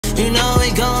You know we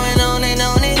going on and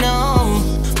on and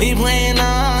on. We playing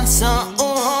our song.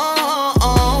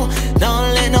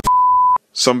 Don't let no.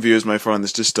 Some viewers may find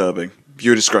this disturbing.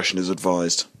 Viewer discretion is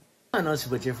advised. I know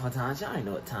what you're from time. Y'all ain't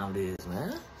know what time it is,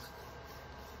 man.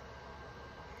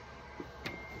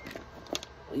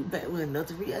 We back with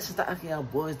another reaction to y'all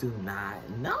boys do not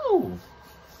know.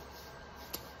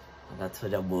 Like I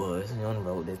told y'all boys, we on the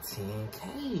road to 10K.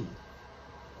 You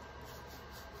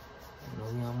know,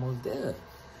 we almost there.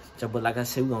 But like I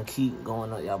said, we gonna keep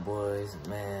going up, y'all boys,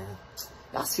 man.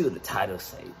 Y'all see what the title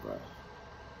say, bro.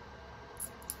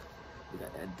 We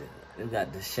got that. We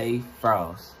got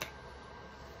deshaefrost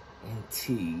and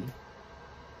teetee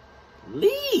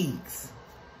leaks.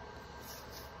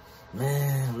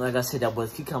 Man, like I said, y'all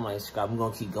boys, keep coming and subscribe. I'm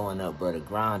gonna keep going up, bro. The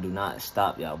grind do not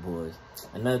stop, y'all boys.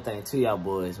 Another thing too, y'all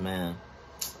boys, man.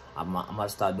 I'm about to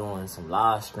start doing some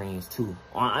live streams too.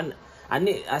 I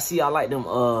see y'all like them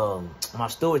my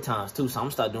story times too, so I'm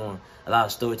gonna start doing a lot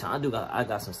of story time. I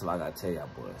got some stuff I gotta tell y'all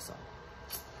boys.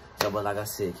 So but like I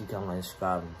said, keep coming and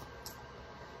subscribing.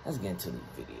 Let's get into the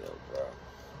video, bro.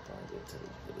 I'm trying to get into this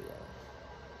video.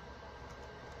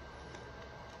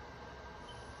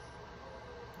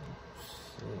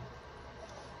 Shit.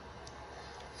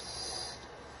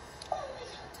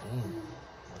 Damn.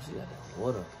 Oh, she got that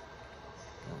water.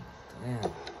 Oh,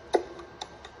 damn.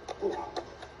 Oh,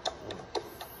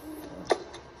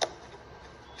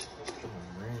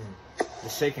 man. The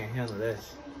shake can't handle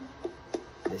this.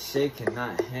 The shake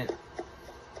cannot handle.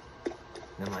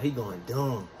 Now, he going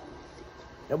dumb.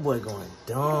 That boy going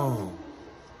dumb.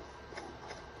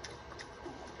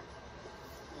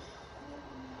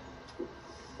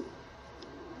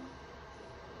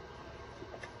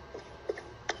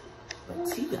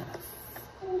 But he got a...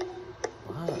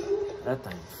 Wow, that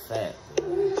thing fat,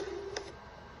 boy.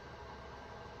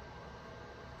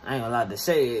 I ain't gonna lie to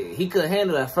say, he couldn't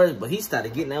handle it at first, but he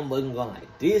started getting that boy going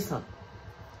like this, huh?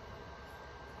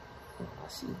 Oh, I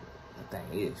see. That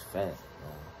thing is fat.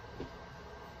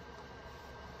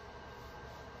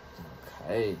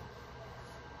 Okay.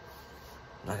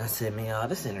 Like I said, man, y'all,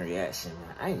 this ain't a reaction,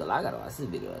 man. I ain't gonna lie, I gotta watch this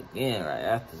video again right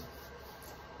after.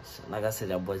 So, like I said,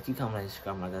 y'all boys, keep coming and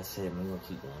subscribe. Like I said, man, we're gonna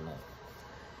keep going up.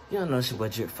 Y'all know it's your boy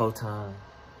Drip Photon.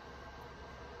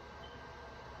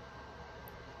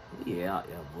 We out,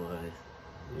 y'all boys.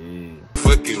 Yeah.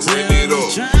 Fucking rip it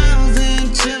up. Trials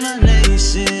and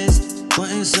tribulations,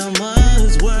 putting so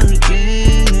much work in.